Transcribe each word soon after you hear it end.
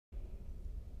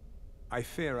I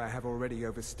fear I have already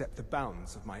overstepped the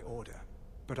bounds of my order,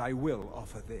 but I will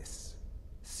offer this.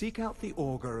 Seek out the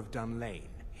Augur of Dunlane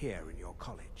here in your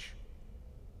college.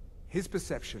 His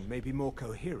perception may be more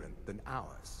coherent than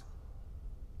ours.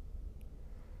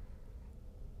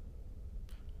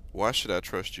 Why should I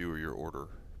trust you or your order?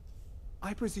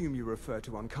 I presume you refer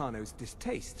to Ancano's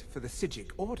distaste for the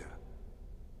Psijic Order.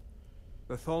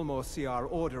 The Thalmor see our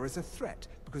order as a threat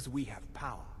because we have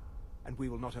power, and we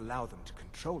will not allow them to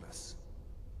control us.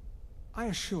 I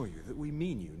assure you that we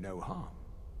mean you no harm.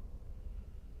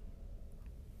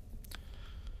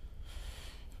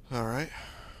 Alright.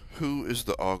 Who is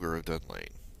the Augur of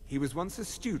Dunlane? He was once a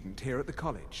student here at the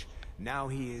college. Now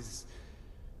he is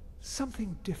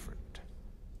something different.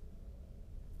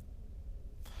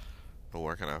 Well,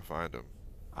 where can I find him?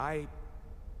 I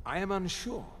am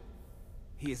unsure.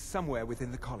 He is somewhere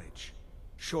within the college.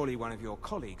 Surely one of your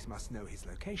colleagues must know his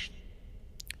location.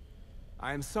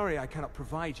 I am sorry I cannot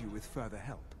provide you with further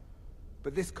help,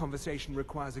 but this conversation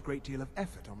requires a great deal of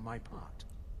effort on my part.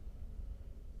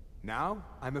 Now,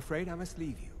 I'm afraid I must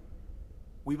leave you.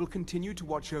 We will continue to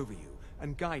watch over you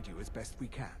and guide you as best we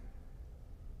can.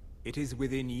 It is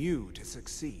within you to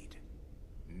succeed.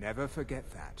 Never forget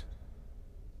that.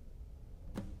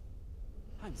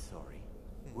 I'm sorry.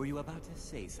 Were you about to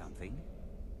say something?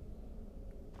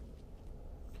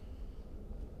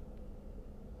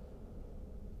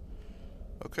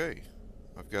 Okay.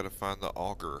 I've got to find the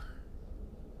Augur.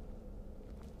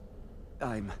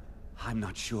 I'm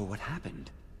not sure what happened.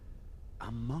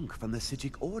 A monk from the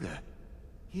Psijic Order.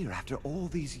 Here after all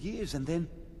these years, and then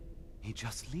he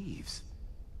just leaves.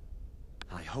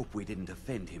 I hope we didn't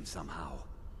offend him somehow.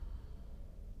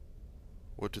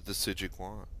 What did the Psijic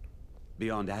want?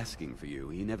 Beyond asking for you,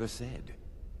 he never said.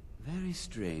 Very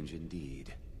strange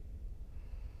indeed.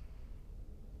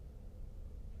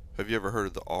 Have you ever heard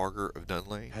of the Augur of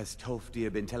Dunlane? Has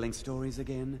Tofdir been telling stories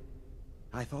again?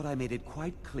 I thought I made it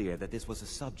quite clear that this was a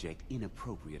subject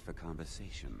inappropriate for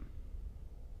conversation.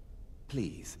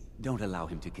 Please, don't allow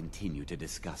him to continue to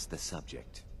discuss the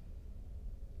subject.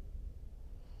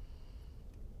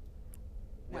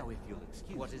 Now, if you'll excuse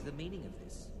me. What is the meaning of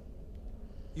this?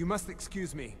 You must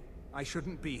excuse me. I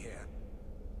shouldn't be here.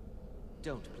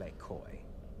 Don't play coy.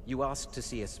 You asked to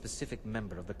see a specific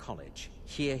member of the college.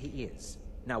 Here he is.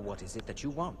 Now what is it that you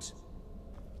want?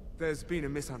 There's been a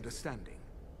misunderstanding.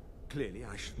 Clearly,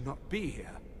 I should not be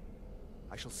here.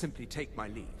 I shall simply take my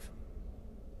leave.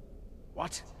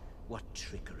 What? What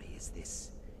trickery is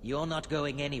this? You're not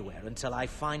going anywhere until I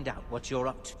find out what you're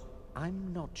up to.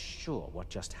 I'm not sure what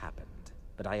just happened,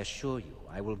 but I assure you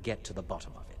I will get to the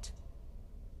bottom of it.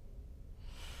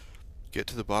 Get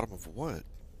to the bottom of what?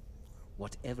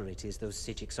 Whatever it is those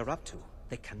Psijics are up to,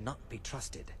 they cannot be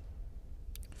trusted.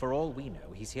 For all we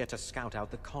know, he's here to scout out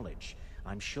the college.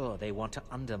 I'm sure they want to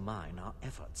undermine our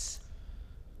efforts.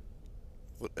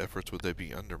 What efforts would they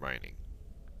be undermining?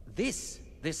 This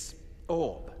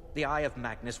orb, the Eye of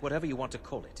Magnus, whatever you want to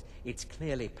call it, it's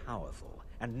clearly powerful,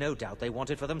 and no doubt they want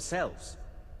it for themselves.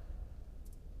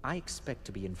 I expect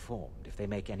to be informed if they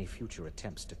make any future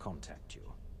attempts to contact you.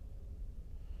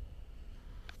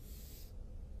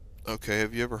 Okay,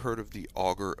 have you ever heard of the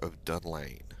Augur of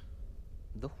Dunlane?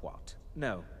 The what?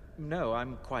 No,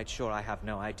 I'm quite sure I have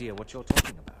no idea what you're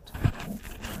talking about.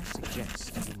 I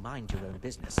suggest you mind your own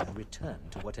business and return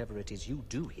to whatever it is you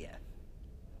do here.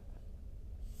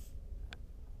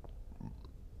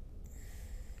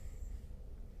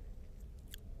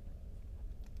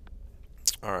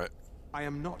 Alright. I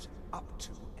am not up to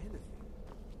anything.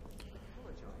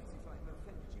 Apologize if I have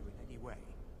offended you in any way.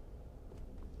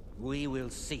 We will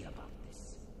see about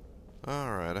this.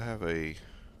 Alright, I have a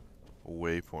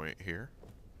waypoint here,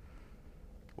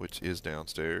 which is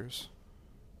downstairs.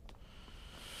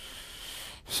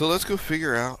 So let's go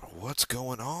figure out what's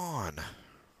going on.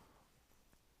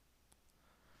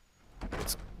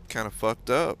 It's kind of fucked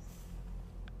up,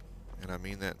 and I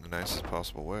mean that in the nicest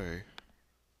possible way.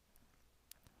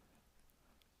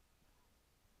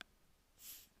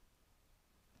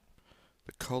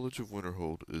 The College of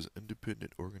Winterhold is an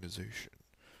independent organization,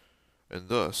 and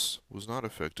thus was not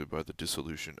affected by the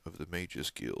dissolution of the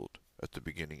Magus Guild at the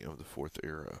beginning of the Fourth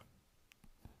Era.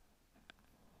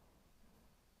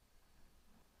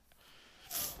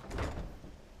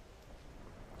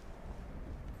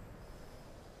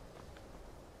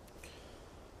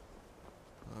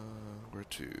 Where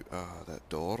to? Ah, that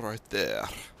door right there.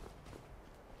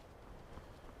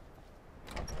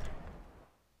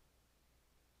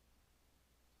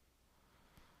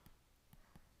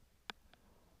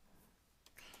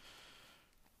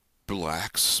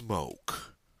 Black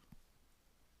Smoke.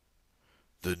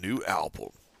 The new album.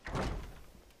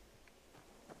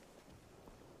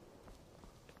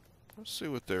 Let's see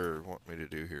what they want me to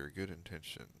do here. Good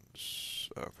intentions.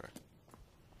 Okay.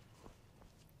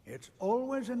 It's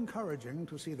always encouraging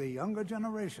to see the younger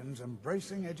generations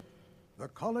embracing education. The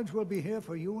college will be here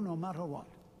for you no matter what.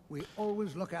 We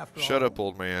always look after Shut our up, own.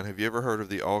 old man. Have you ever heard of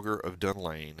the Augur of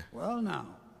Dunlane? Well now,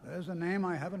 there's a name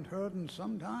I haven't heard in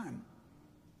some time.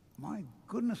 My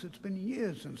goodness, it's been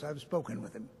years since I've spoken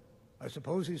with him. I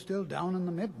suppose he's still down in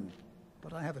the Midden,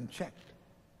 but I haven't checked.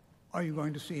 Are you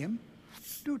going to see him?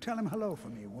 Do tell him hello for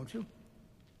me, won't you?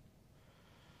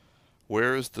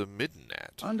 Where is the Midden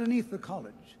at? Underneath the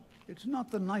college. It's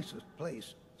not the nicest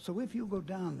place, so if you go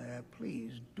down there,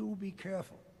 please do be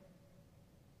careful.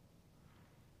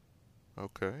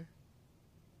 Okay.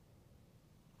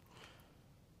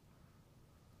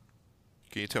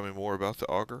 Can you tell me more about the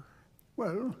Augur?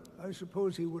 Well, I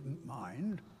suppose he wouldn't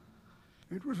mind.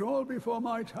 It was all before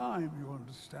my time, you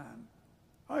understand.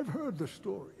 I've heard the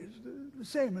stories, the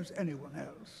same as anyone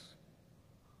else.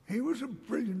 He was a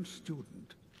brilliant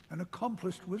student, an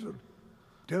accomplished wizard,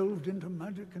 delved into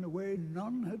magic in a way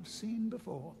none had seen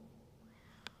before.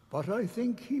 But I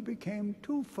think he became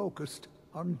too focused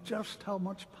on just how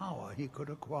much power he could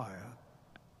acquire.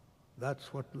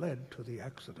 That's what led to the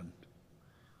accident.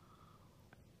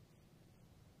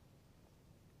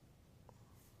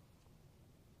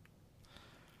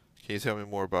 Can you tell me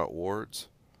more about wards?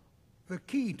 The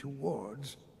key to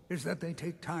wards is that they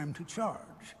take time to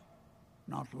charge.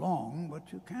 Not long,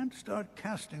 but you can't start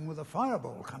casting with a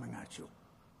fireball coming at you.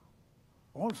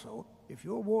 Also, if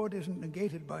your ward isn't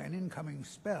negated by an incoming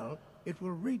spell, it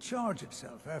will recharge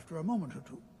itself after a moment or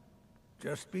two.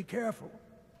 Just be careful.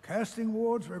 Casting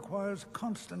wards requires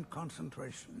constant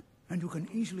concentration, and you can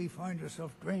easily find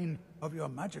yourself drained of your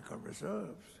magicka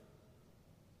reserves.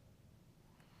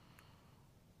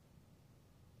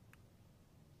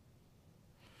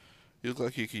 You look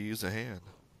like you could use a hand.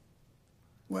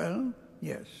 Well,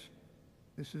 yes.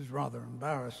 This is rather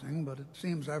embarrassing, but it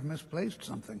seems I've misplaced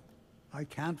something. I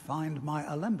can't find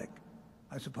my alembic.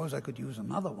 I suppose I could use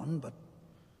another one, but,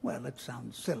 well, it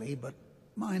sounds silly, but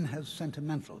mine has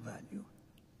sentimental value.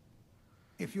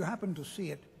 If you happen to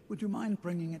see it, would you mind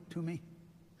bringing it to me?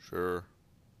 Sure.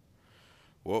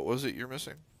 What was it you're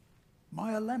missing?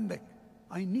 My alembic.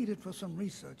 I need it for some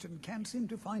research and can't seem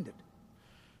to find it.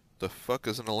 The fuck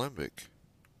is an alembic?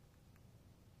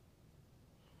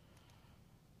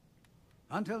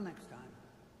 Until next time.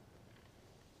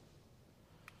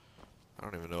 I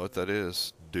don't even know what that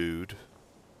is, dude.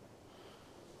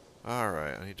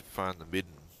 Alright, I need to find the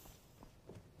Midden.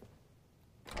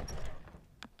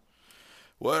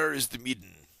 Where is the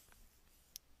Midden?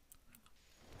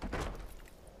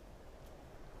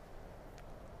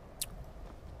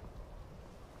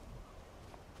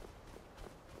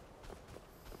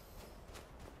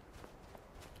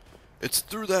 It's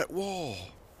through that wall.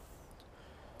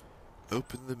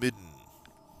 Open the Midden.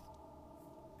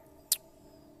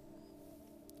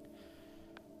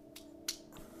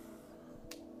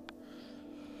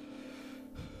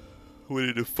 We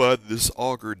need to find this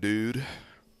auger dude.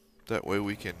 That way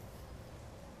we can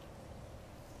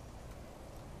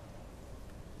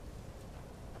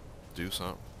do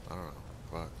something. I don't know.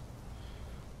 Fuck.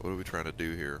 What are we trying to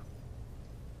do here?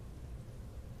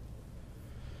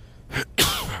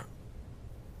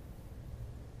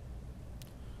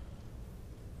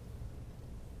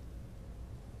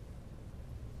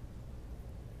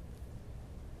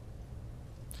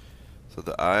 So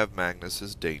the Eye of Magnus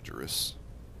is dangerous.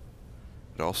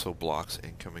 It also blocks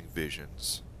incoming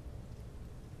visions.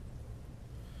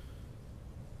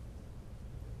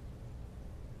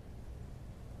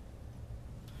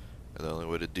 And the only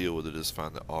way to deal with it is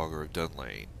find the Augur of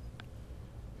Dunlane,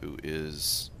 who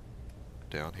is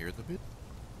down here in the mid.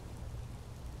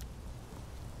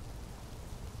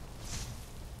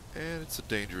 And it's a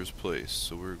dangerous place,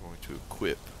 so we're going to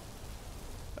equip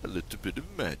a little bit of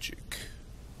magic.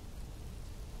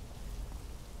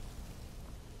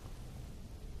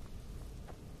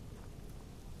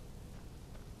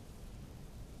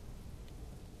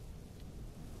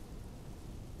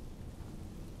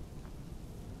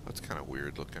 That's kind of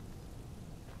weird looking.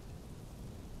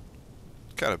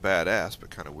 Kind of badass, but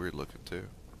kind of weird looking too.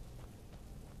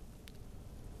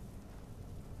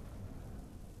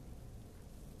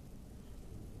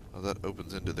 Oh, that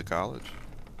opens into the college.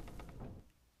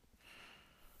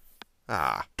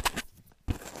 Ah.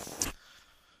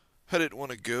 I didn't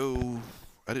want to go.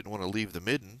 I didn't want to leave the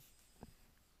Midden.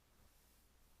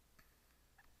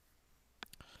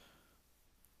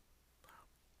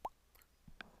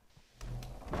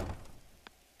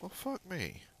 Well, fuck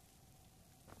me.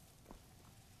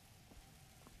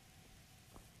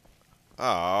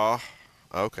 Ah.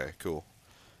 Okay, cool.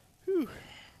 Whew.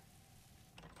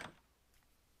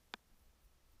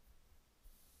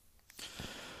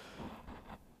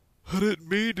 didn't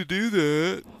mean to do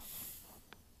that.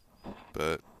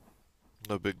 But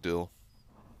no big deal.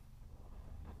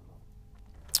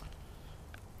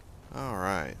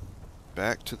 Alright.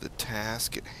 Back to the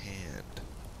task at hand.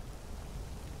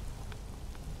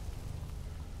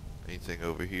 Anything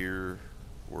over here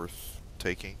worth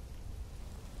taking?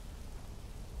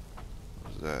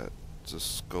 What is that? It's a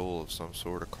skull of some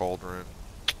sort, a cauldron.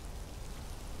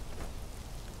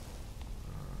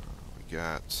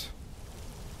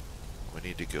 We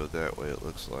need to go that way, it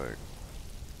looks like.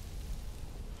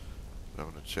 I'm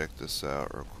gonna check this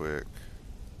out real quick.